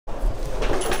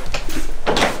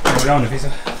we going,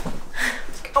 Nafeesa?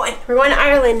 We're going to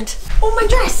Ireland. Oh, my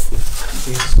dress!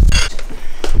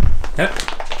 Yep.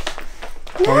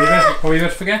 No. What were you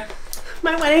about to forget?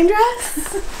 My wedding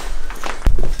dress.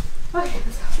 Okay,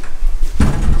 let's go.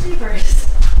 Jeepers.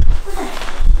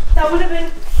 That would have been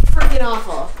freaking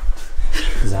awful.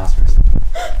 Disastrous.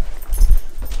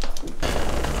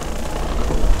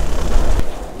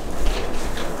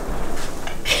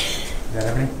 Is that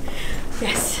everything?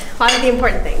 Yes. Five of the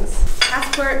important things.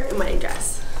 Passport and wedding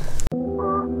dress.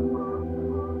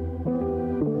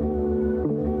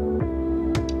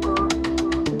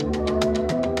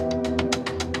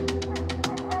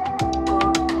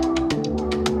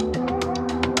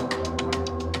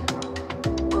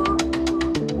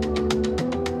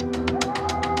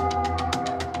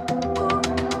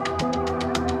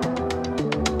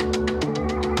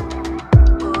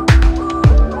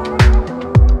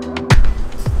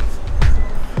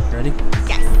 Ready?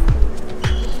 Yes.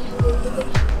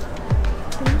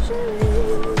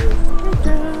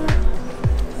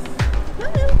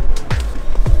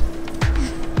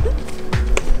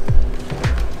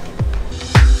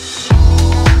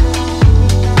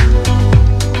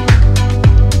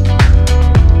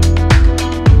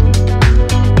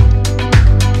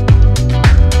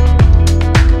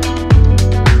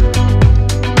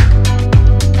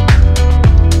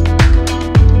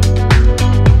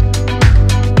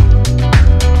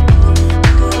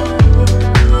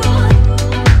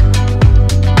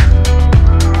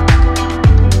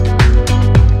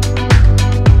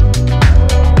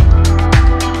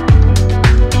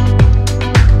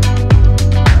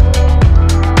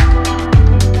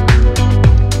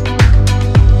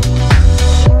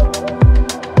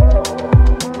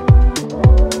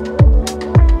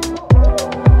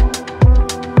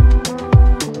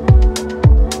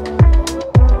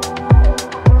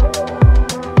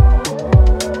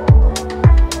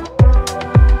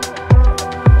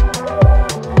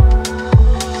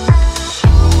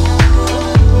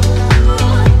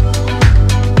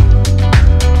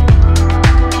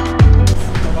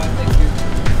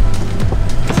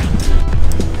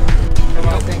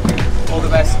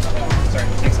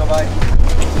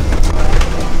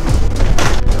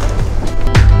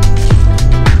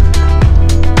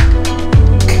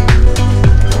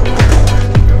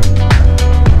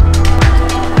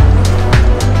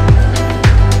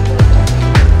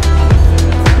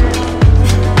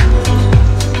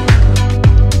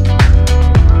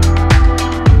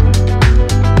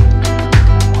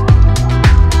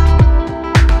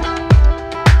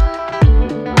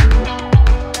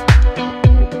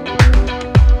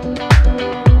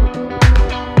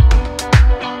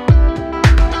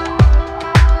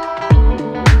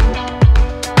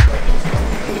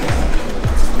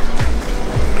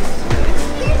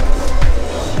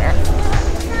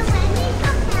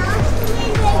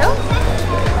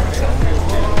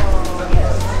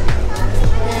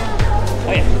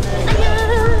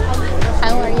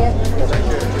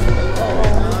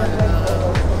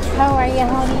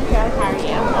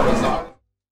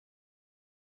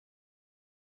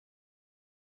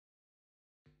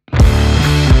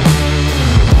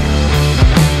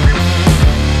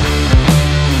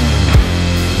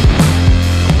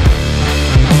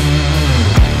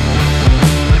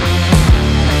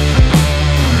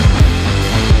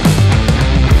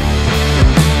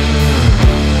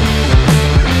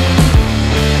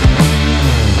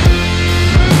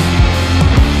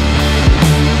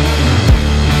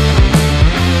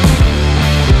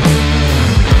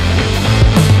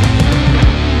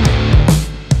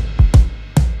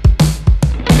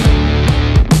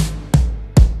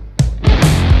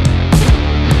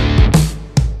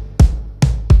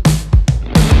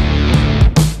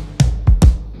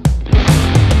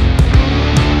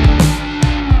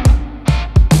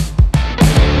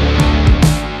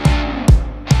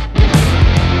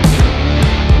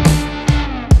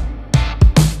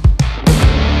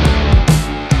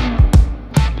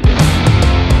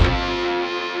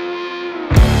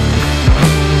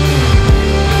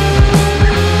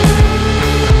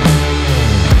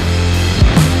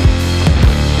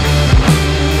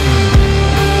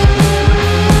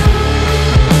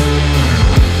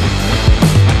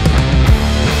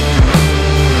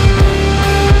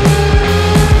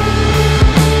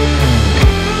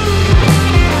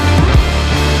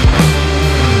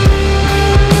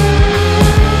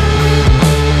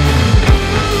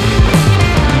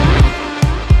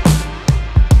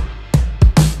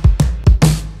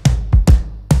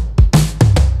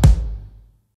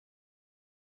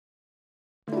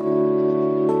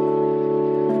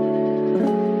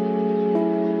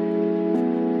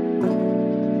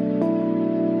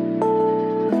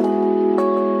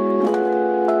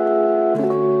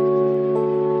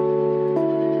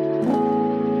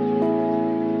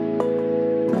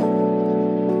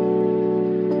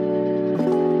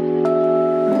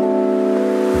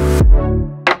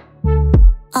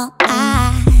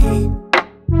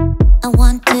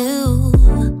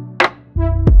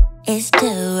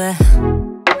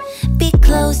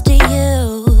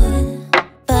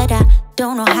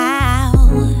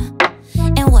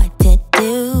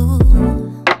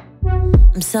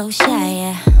 so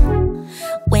shy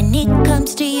when it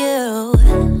comes to you,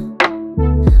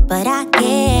 but I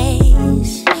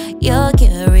guess you're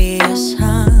curious,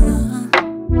 huh?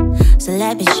 So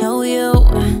let me show you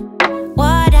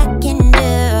what I can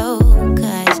do,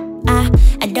 'cause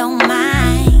I don't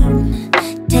mind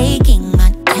taking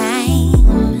my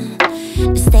time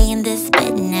to stay in this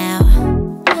bed now,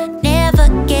 never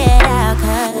get out,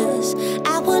 'cause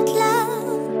I would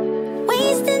love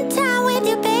wasting time with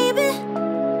you, baby,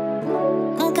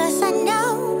 'cause I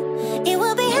know it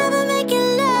will be heaven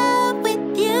making love with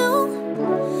you.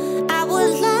 I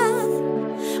would love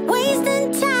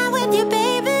wasting time with you,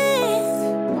 baby,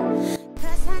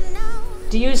 'cause I know.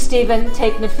 Do you, Stephen,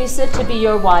 take Nafeesa to be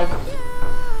your wife,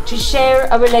 to share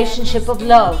a relationship of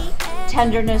love,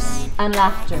 tenderness and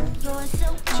laughter,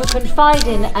 to confide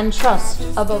in and trust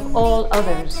above all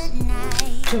others,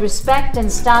 to respect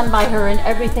and stand by her in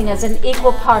everything as an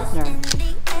equal partner,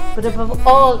 but above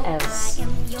all else,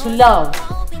 to love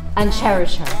and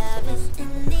cherish her?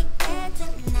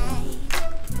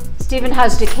 Stephen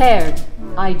has declared,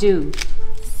 I do.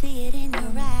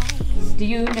 Do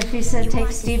you, Nafeesa,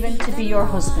 take Stephen to be your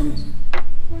husband,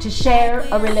 to share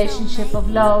a relationship of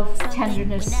love,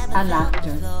 tenderness and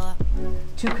laughter,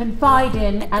 to confide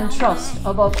in and trust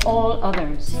above all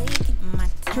others,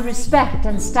 to respect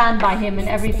and stand by him in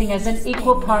everything as an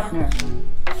equal partner,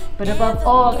 but above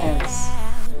all else,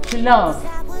 to love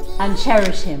and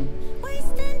cherish him?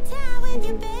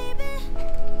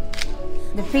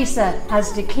 Nafeesa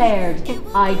has declared,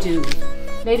 I do.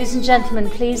 Ladies and gentlemen,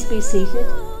 please be seated.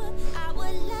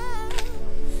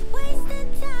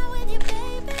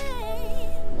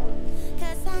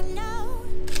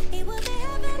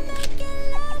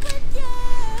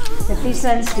 Nafeesa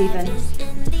and Stephen,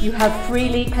 you have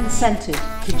freely consented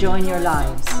to join your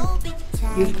lives.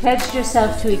 You've pledged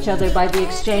yourself to each other by the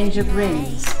exchange of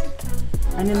rings.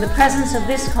 And in the presence of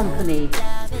this company,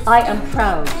 I am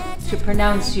proud to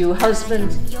pronounce you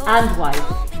husband and wife.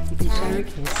 You can share a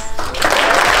kiss.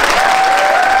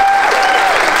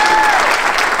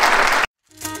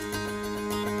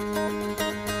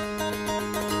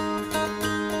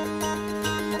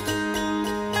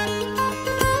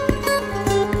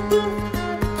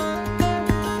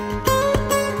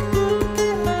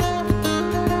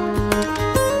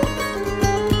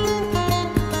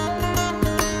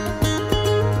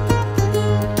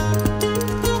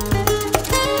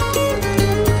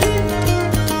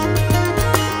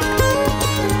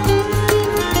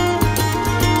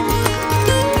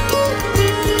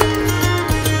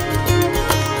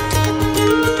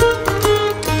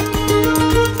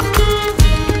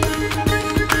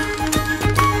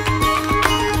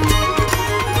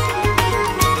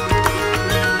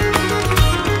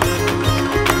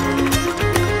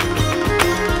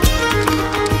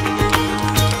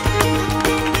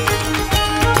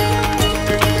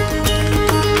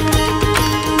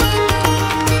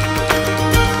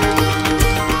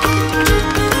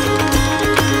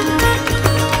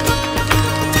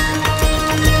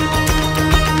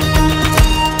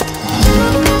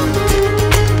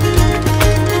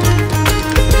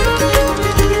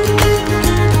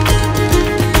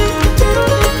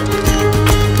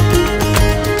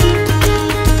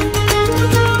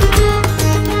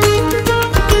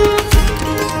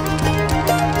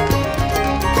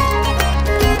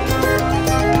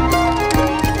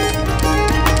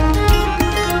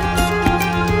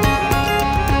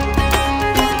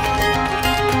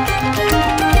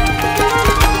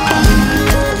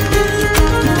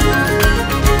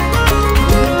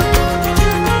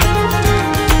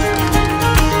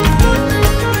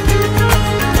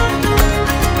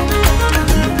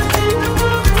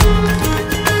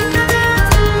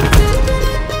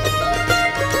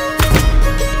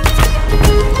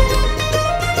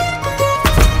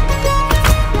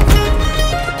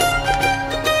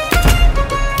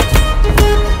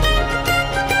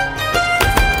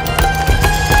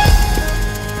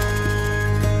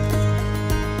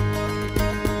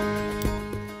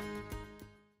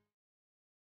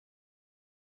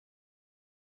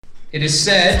 It is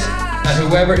said that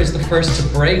whoever is the first to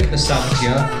break the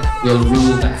Samkhya will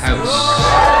rule the house.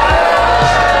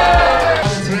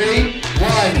 1, 3,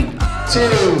 1,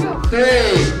 2,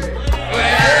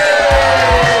 3.